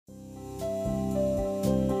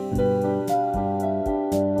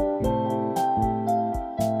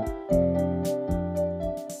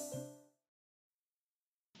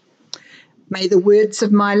May the words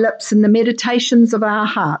of my lips and the meditations of our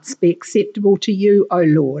hearts be acceptable to you, O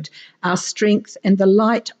Lord, our strength and the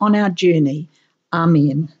light on our journey.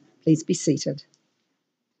 Amen. Please be seated.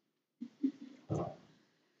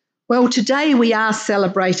 Well, today we are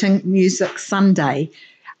celebrating Music Sunday.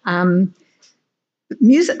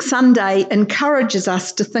 Music Sunday encourages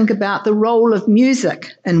us to think about the role of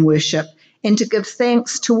music in worship and to give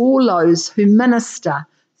thanks to all those who minister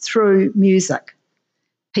through music.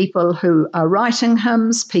 People who are writing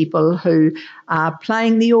hymns, people who are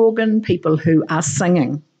playing the organ, people who are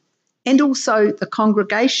singing, and also the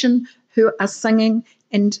congregation who are singing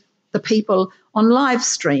and the people on live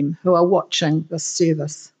stream who are watching this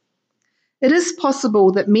service. It is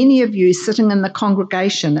possible that many of you sitting in the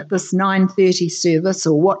congregation at this 9:30 service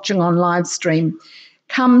or watching on live stream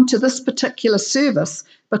come to this particular service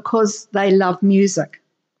because they love music,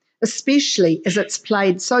 especially as it's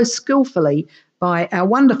played so skillfully by our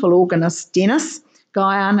wonderful organist, Dennis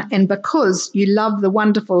Guyon, and because you love the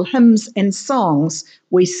wonderful hymns and songs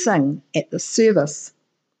we sing at the service.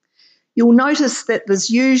 You'll notice that there's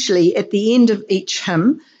usually at the end of each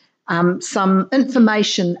hymn some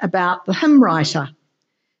information about the hymn writer.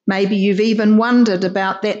 Maybe you've even wondered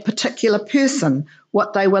about that particular person,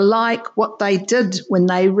 what they were like, what they did when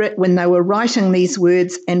they were writing these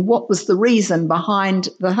words, and what was the reason behind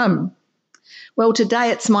the hymn. Well,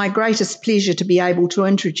 today it's my greatest pleasure to be able to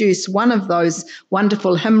introduce one of those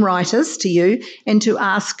wonderful hymn writers to you and to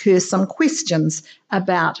ask her some questions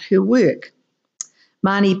about her work.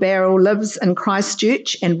 Marnie Barrell lives in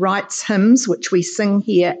Christchurch and writes hymns which we sing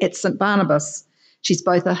here at St Barnabas. She's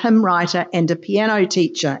both a hymn writer and a piano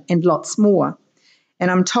teacher and lots more. And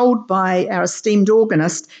I'm told by our esteemed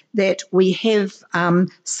organist that we have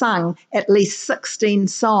sung at least 16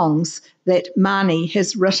 songs that Marnie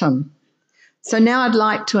has written. So now I'd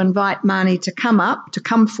like to invite Marnie to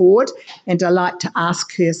come forward, and I'd like to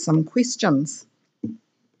ask her some questions.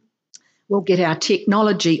 We'll get our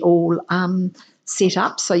technology all set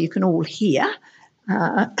up so you can all hear.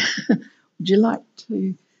 Would you like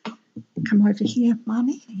to come over here,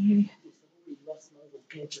 Marnie?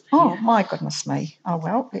 Oh, my goodness me. Oh,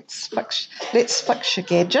 well, let's fix your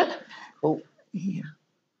gadget. Oh, yeah.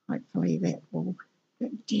 Hopefully that will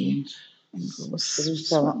do. And we'll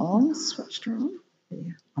switched on.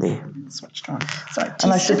 There. Switched on. So,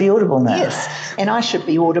 and I should be audible now. Yes, and I should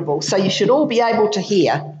be audible. So you should all be able to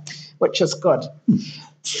hear, which is good.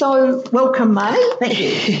 So welcome, Marnie. Thank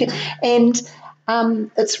you. And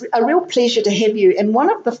it's a real pleasure to have you. And one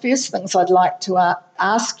of the first things I'd like to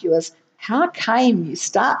ask you is, how came you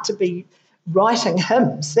start to be writing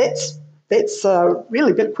hymns? That's a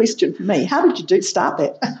really big question for me. How did you start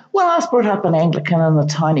that? Well, I was brought up an Anglican in a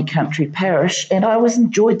tiny country parish, and I always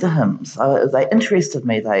enjoyed the hymns. They interested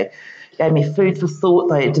me. They gave me food for thought.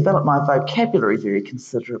 They developed my vocabulary very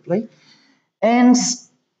considerably. And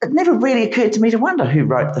it never really occurred to me to wonder who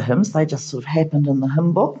wrote the hymns. They just sort of happened in the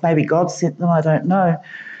hymn book. Maybe God sent them, I don't know.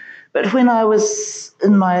 But when I was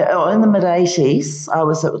in the mid-80s, I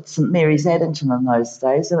was at St Mary's Addington in those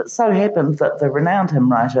days, and it so happened that the renowned hymn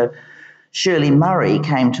writer Shirley Murray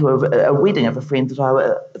came to a wedding of a friend that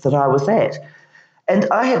I was at. And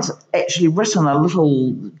I had actually written a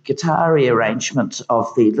little guitar arrangement of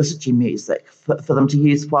the liturgy music for them to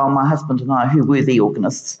use while my husband and I, who were the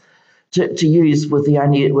organists, to use with the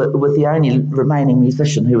only remaining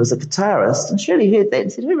musician who was a guitarist. And Shirley heard that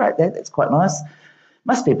and said, "Who wrote that? That's quite nice."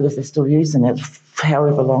 Must be because they're still using it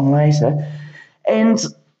however long later. And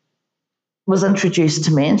was introduced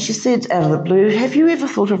to me, and she said out of the blue, "Have you ever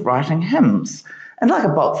thought of writing hymns?" And like a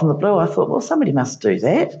bolt from the blue, I thought, well, somebody must do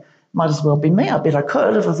that. Might as well be me. I bet I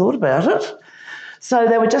could if I thought about it. So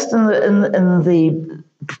they were just in the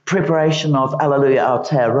preparation of Alleluia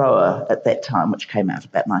Aotearoa at that time, which came out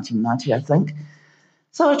about 1990, I think.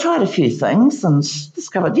 So I tried a few things and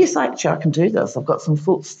discovered, yes, actually I can do this. I've got some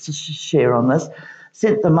thoughts to share on this.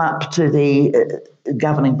 Sent them up to the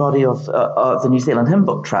governing body of the New Zealand Hymn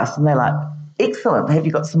Book Trust, and they're like, "Excellent, have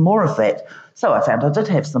you got some more of that?" So I found I did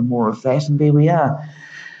have some more of that, and there we are.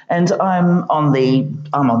 And I'm on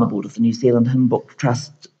the board of the New Zealand Hymn Book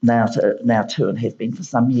Trust now too, and have been for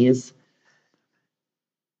some years.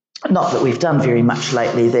 Not that we've done very much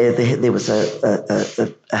lately. There was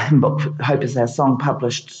a hymn book, Hope Is Our Song,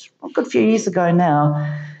 published a good few years ago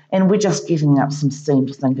now, and we're just getting up some steam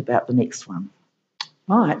to think about the next one.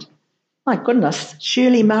 Right. My goodness,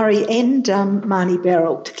 Shirley Murray and Marnie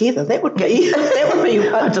Barrell together. That would be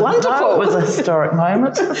wonderful. It was a historic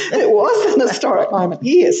moment. It was an historic moment,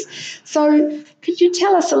 yes. So could you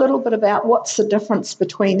tell us a little bit about what's the difference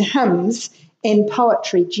between hymns and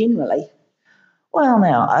poetry generally? Well,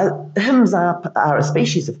 now, hymns are a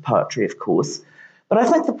species of poetry, of course, but I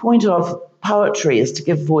think the point of poetry is to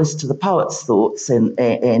give voice to the poet's thoughts, and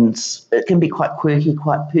it can be quite quirky,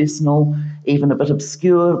 quite personal, even a bit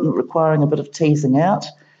obscure, requiring a bit of teasing out.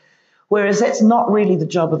 Whereas that's not really the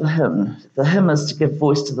job of the hymn. The hymn is to give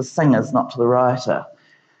voice to the singers, not to the writer.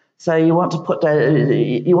 So you want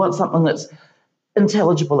something that's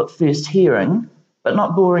intelligible at first hearing, but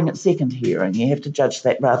not boring at second hearing. You have to judge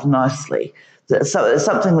that rather nicely. So it's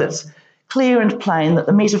something that's clear and plain, that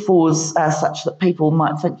the metaphors are such that people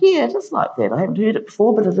might think, yeah, it is like that. I haven't heard it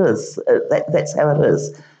before, but it is. That's how it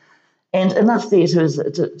is. And enough there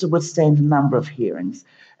to withstand a number of hearings.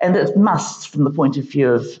 And it must, from the point of view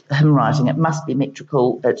of hymn writing, it must be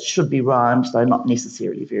metrical. It should be rhymed, though not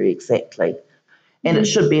necessarily very exactly. And it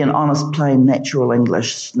should be an honest, plain, natural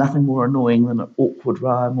English, nothing more annoying than an awkward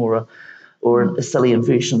rhyme or a silly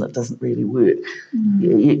inversion that doesn't really work.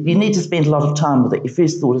 You need to spend a lot of time with it. Your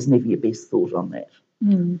first thought is never your best thought on that.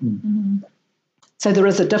 So there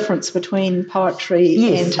is a difference between poetry and...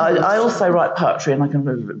 Yes, I also write poetry, and I can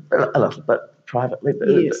read a little bit privately,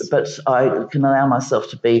 but I can allow myself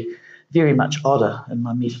to be very much odder in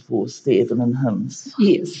my metaphors there than in hymns.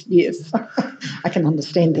 Yes. I can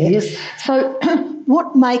understand that. Yes. So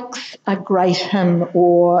what makes a great hymn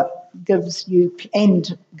or gives you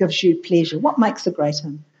pleasure? What makes a great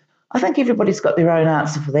hymn? I think everybody's got their own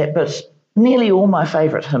answer for that, but nearly all my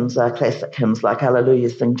favourite hymns are classic hymns like Hallelujah,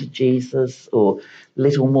 Sing to Jesus, or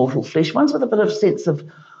Little Mortal Flesh, ones with a bit of sense of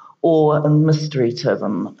awe and mystery to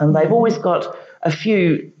them. And they've always got a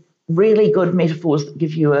few really good metaphors that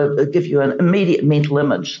give you an immediate mental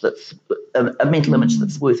image that's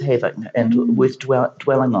worth having and worth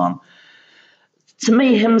dwelling on. To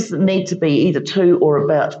me, hymns need to be either to or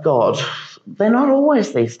about God. They're not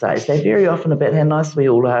always these days. They're very often about how nice we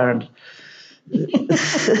all are and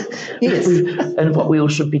and what we all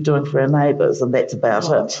should be doing for our neighbours, and that's about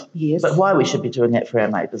it. Yes. But why we should be doing that for our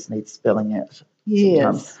neighbours needs spelling out.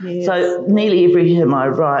 Yes. So nearly every hymn I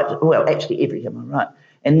write, well, actually every hymn I write,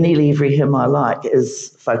 and nearly every hymn I like is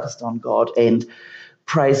focused on God and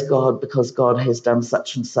praise God because God has done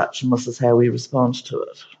such and such, and this is how we respond to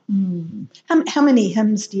it. How many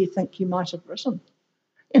hymns do you think you might have written?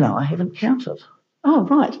 I haven't counted. Oh,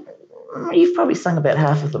 right. You've probably sung about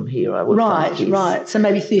half of them here, I would think. Right. So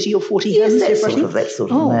maybe 30 or 40 hymns that you've sort written?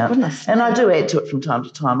 of amount. Goodness. And I do add to it from time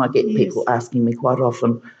to time. I get people asking me quite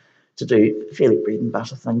often to do fairly bread and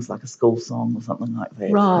butter things like a school song or something like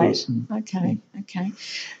that. Right. Okay.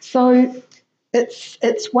 So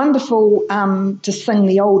it's wonderful to sing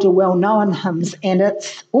the older, well-known hymns, and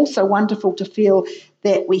it's also wonderful to feel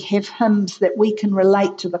that we have hymns that we can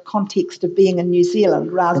relate to the context of being in New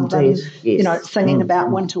Zealand rather than, singing about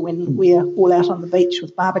winter when we're all out on the beach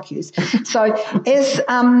with barbecues. So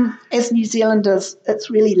as New Zealanders, it's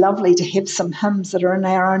really lovely to have some hymns that are in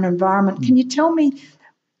our own environment. Can you tell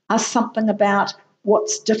us something about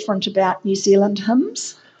what's different about New Zealand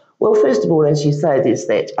hymns? Well, first of all, as you say, there's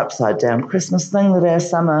that upside-down Christmas thing, that our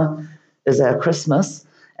summer is our Christmas.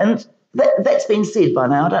 And that's been said by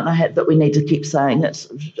now. I don't know that we need to keep saying it.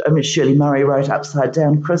 I mean, Shirley Murray wrote Upside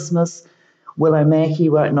Down Christmas. Willow Mackie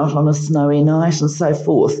wrote Not on a Snowy Night, and so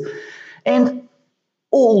forth. And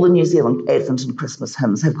all the New Zealand Advent and Christmas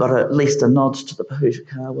hymns have got at least a nod to the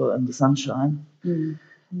Pahutakawa and the sunshine.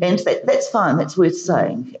 And that's fine, that's worth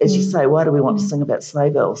saying. As you say, why do we want to sing about sleigh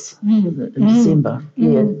bells in December?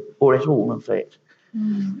 Yeah, or at all, in fact.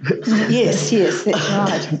 Yes, that's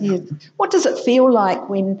right. Yeah. What does it feel like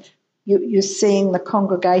when you're seeing the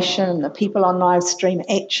congregation and the people on live stream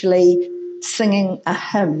actually singing a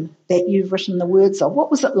hymn that you've written the words of? What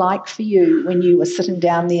was it like for you when you were sitting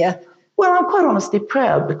down there? Well, I'm quite honestly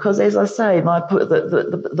proud because, as I say,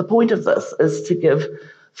 the point of this is to give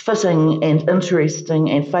fitting and interesting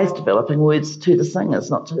and faith-developing words to the singers,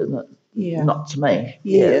 not to me.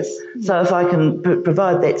 Yes. Yeah. So if I can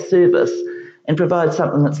provide that service and provide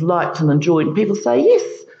something that's liked and enjoyed, and people say, yes,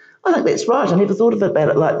 I think that's right. I never thought about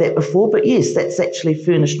it like that before, but yes, that's actually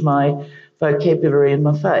furnished my vocabulary and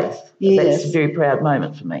my faith. Yes. That's a very proud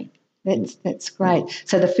moment for me. That's great.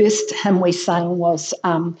 So the first hymn we sung was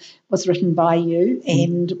written by you,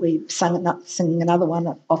 and we singing another one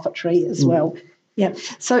at Offertree as well. Yeah.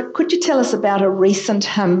 So could you tell us about a recent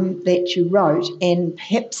hymn that you wrote, and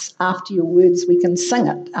perhaps after your words we can sing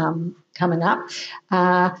it coming up,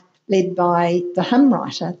 led by the hymn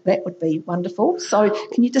writer? That would be wonderful. So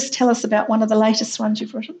can you just tell us about one of the latest ones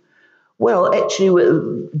you've written? Well,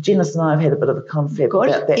 actually, Janice and I have had a bit of a confab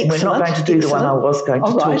about that. Excellent. We're not going to do the one I was going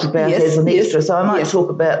to talk about as an extra, so I might talk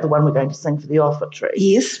about the one we're going to sing for the Offertree.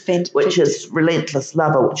 Yes, fantastic. Which is Relentless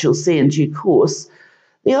Lover, which you'll see in due course.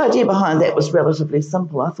 The idea behind that was relatively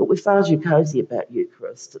simple. I thought we're far too cosy about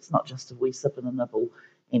Eucharist. It's not just a wee sip and a nibble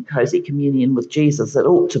and cosy communion with Jesus. It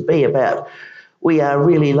ought to be about we are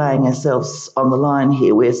really laying ourselves on the line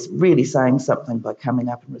here. We're really saying something by coming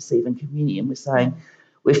up and receiving communion. We're saying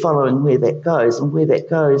we're following where that goes, and where that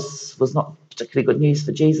goes was not particularly good news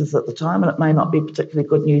for Jesus at the time, and it may not be particularly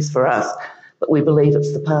good news for us, but we believe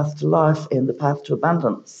it's the path to life and the path to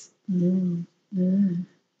abundance.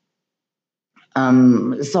 So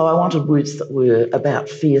I wanted words that were about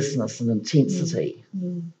fierceness and intensity.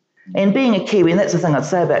 And being a Kiwi, and that's the thing I'd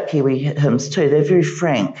say about Kiwi hymns too, they're very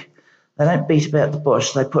frank. They don't beat about the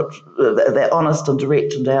bush. They're honest and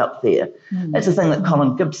direct and out there. That's the thing that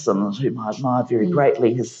Colin Gibson, whom I admire very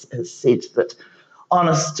greatly, has said, that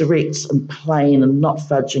honest, direct and plain and not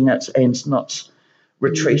fudging it and not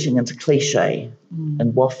retreating into cliche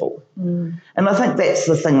and waffle. And I think that's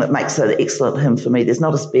the thing that makes it an excellent hymn for me. There's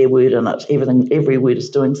not a spare word in it. Every word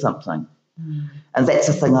is doing something. And that's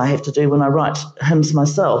the thing I have to do when I write hymns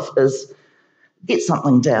myself, is get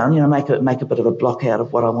something down, make a bit of a block out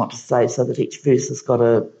of what I want to say so that each verse has got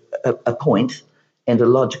a point and a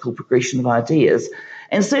logical progression of ideas.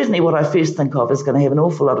 And certainly what I first think of is going to have an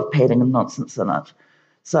awful lot of padding and nonsense in it.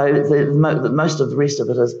 So most of the rest of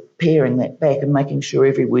it is paring that back and making sure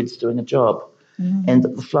every word's doing a job and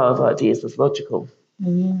that the flow of ideas is logical.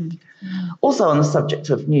 Also on the subject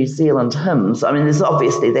of New Zealand hymns, I mean, there's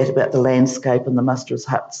obviously that about the landscape and the Musterers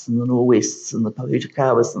huts and the Norwests and the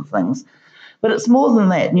Pohutakawas and things, but it's more than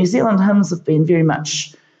that. New Zealand hymns have been very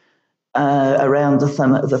much around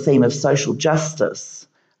the theme of social justice.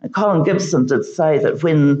 And Colin Gibson did say that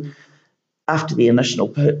when, after the initial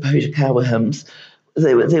Pohutakawa hymns,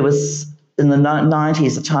 there was in the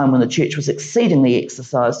 90s a time when the church was exceedingly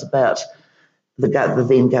exercised about the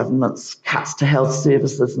then government's cuts to health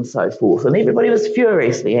services and so forth, and everybody was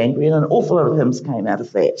furiously angry, and an awful lot of hymns came out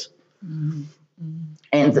of that.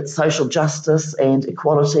 And that social justice and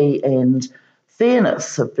equality and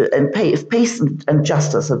fairness and peace and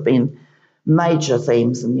justice have been major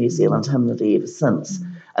themes in New Zealand hymnody ever since.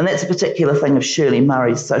 And that's a particular thing of Shirley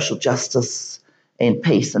Murray's social justice and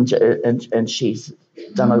peace, and she's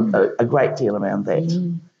done a great deal around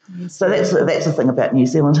that. So that's the thing about New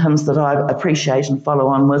Zealand hymns that I appreciate and follow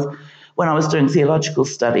on with. When I was doing theological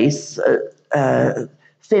studies,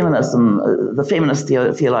 feminism, the feminist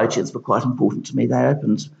theologians were quite important to me. They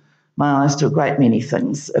opened my eyes to a great many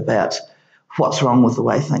things about what's wrong with the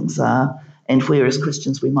way things are and where as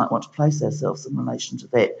Christians we might want to place ourselves in relation to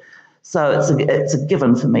that. So it's a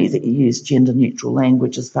given for me that you use gender-neutral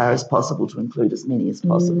language as far as possible to include as many as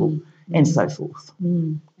possible and so forth.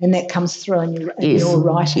 And that comes through in your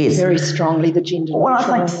writing very strongly, the gender-neutral Well, I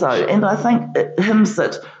think so. And I think hymns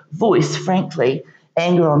that voice, frankly,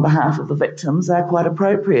 anger on behalf of the victims are quite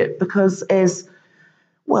appropriate because as,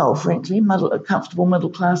 well, frankly, comfortable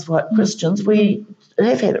middle-class white Christians, we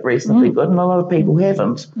have had it reasonably good and a lot of people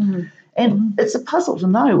haven't. And it's a puzzle to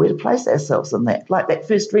know where to place ourselves in that, like that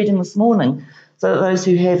first reading this morning. So that those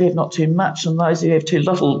who have not too much, and those who have too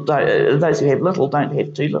little, those who have little don't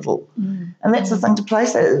have too little. And that's the thing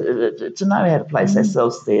to know how to place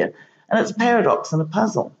ourselves there. And it's a paradox and a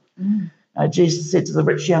puzzle. Jesus said to the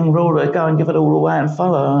rich young ruler, "Go and give it all away and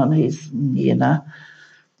follow." And he's,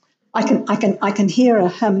 I can hear a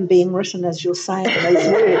hymn being written as you're saying those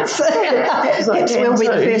words. Perhaps we'll be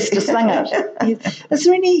the first to sing it. Is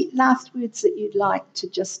there any last words that you'd like to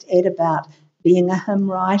just add about being a hymn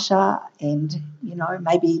writer and,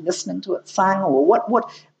 maybe listening to it sung, or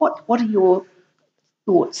what are your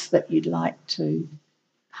thoughts that you'd like to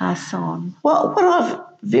pass on? Well, what I've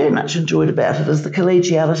very much enjoyed about it is the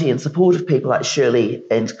collegiality and support of people like Shirley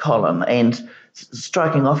and Colin and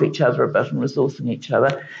striking off each other a bit and resourcing each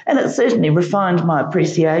other. And it certainly refined my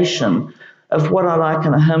appreciation of what I like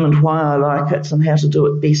in a hymn and why I like it and how to do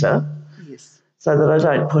it better. Yes. So that I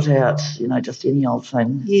don't put out, just any old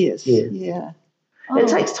thing. Yes. Yeah. It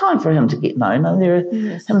takes time for a hymn to get known. And there are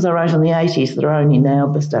hymns I wrote in the 80s that are only now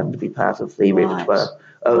starting to be part of the repertoire,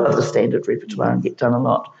 of the standard repertoire and get done a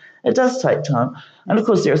lot. It does take time. And, of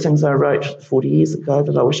course, there are things I wrote 40 years ago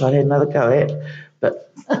that I wish I'd had another go at.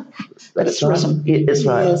 But it's written. It's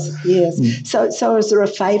right. Yes. So is there a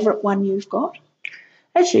favourite one you've got?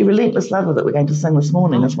 Actually, Relentless Lover that we're going to sing this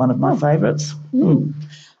morning is one of my favourites.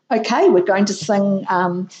 Okay, we're going to sing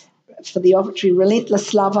for the offertory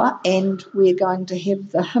Relentless Lover, and we're going to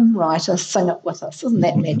have the hymn writer sing it with us. Isn't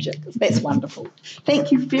that magic? That's wonderful.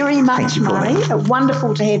 Thank you very much, Murray.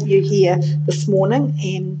 Wonderful to have you here this morning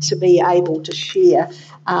and to be able to share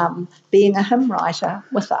being a hymn writer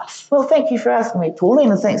with us. Well, thank you for asking me,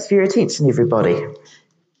 Pauline, and thanks for your attention, everybody.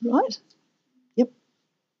 Right. Yep.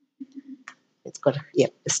 Good.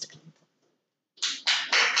 Yep. It's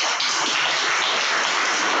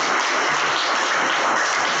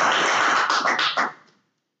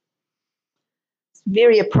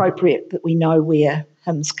very appropriate that we know where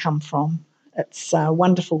hymns come from. It's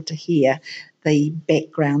wonderful to hear the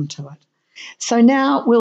background to it. So now we'll